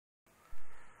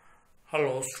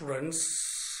Hello students,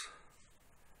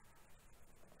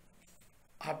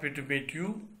 happy to meet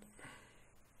you.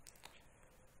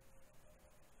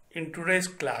 In today's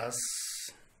class,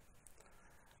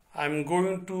 I am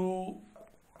going to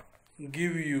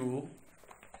give you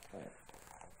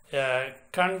a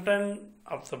content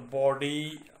of the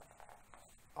body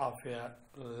of a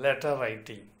letter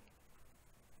writing.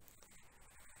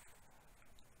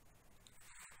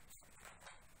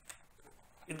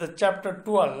 In the chapter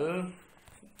 12,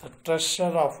 the treasure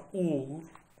of wood,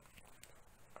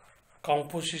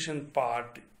 composition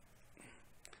part,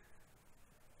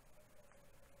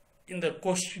 in the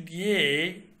question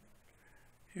A,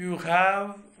 you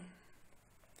have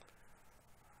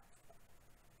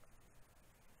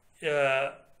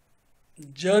a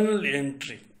journal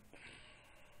entry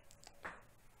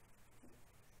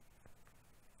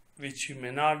which you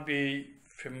may not be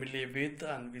familiar with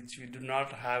and which we do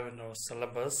not have in our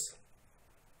syllabus.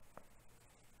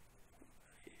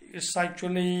 It's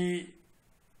actually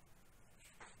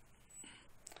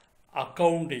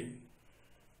accounting.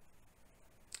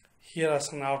 Here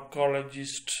as an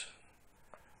archaeologist,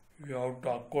 you have to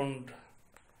account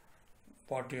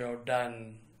what you have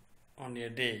done on a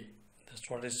day. That's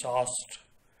what is asked.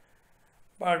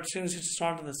 But since it's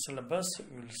not in the syllabus,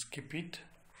 we will skip it.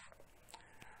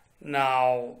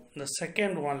 Now, the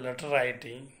second one, letter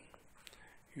writing,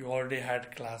 you already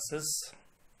had classes.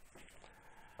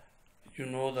 You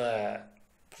know the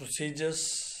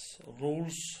procedures,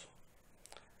 rules.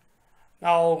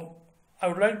 Now, I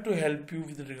would like to help you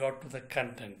with regard to the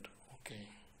content. Okay.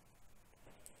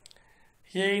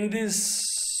 Here in this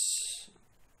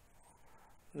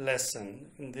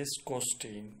lesson, in this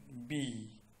question B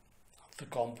of the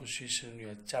composition,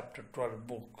 your chapter 12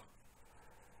 book,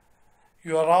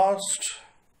 you are asked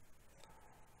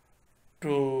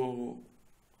to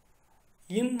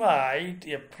invite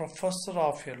a professor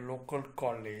of your local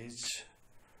college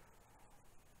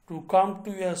to come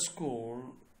to your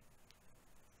school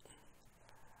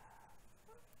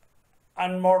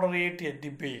and moderate a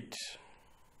debate.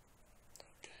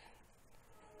 Okay.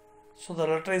 So the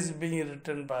letter is being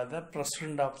written by the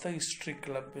president of the history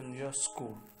club in your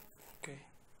school. Okay.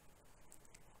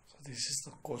 So this is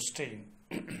the question.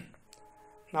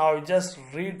 Now I just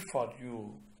read for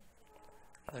you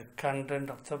the content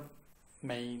of the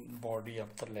main body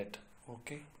of the letter.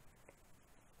 Okay.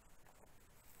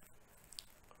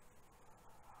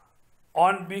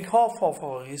 On behalf of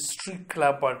our history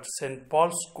club at St.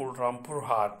 Paul's School,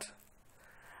 Rampurhat,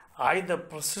 I, the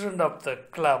president of the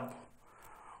club,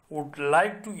 would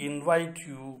like to invite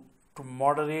you to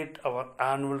moderate our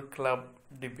annual club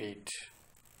debate.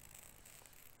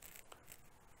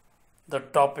 The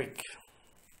topic: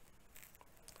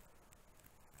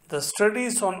 the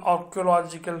studies on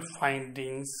archaeological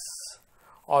findings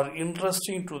are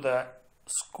interesting to the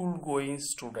school-going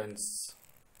students.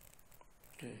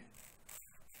 Okay.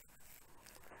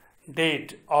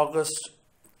 Date: August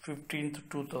 15th,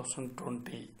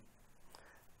 2020.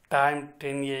 Time: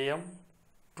 10 a.m.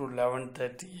 to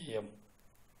 11:30 a.m.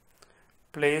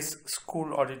 Place: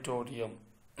 school auditorium.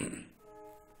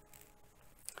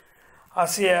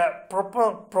 As a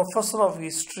professor of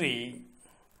history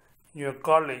in your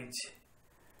college,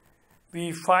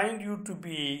 we find you to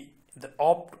be the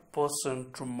apt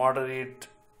person to moderate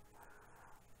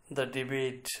the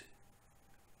debate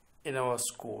in our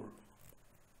school.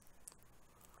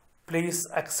 Please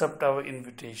accept our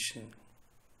invitation.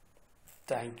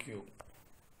 Thank you.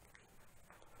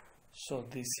 So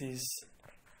this is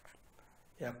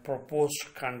a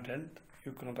proposed content.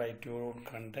 You can write your own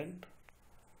content.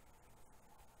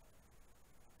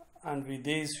 And with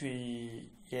this we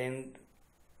end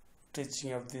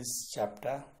teaching of this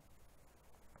chapter.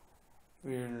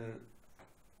 We will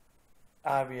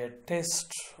have a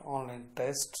test, online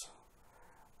test.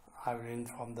 I will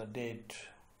inform the date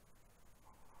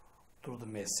through the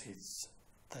message.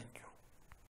 Thank you.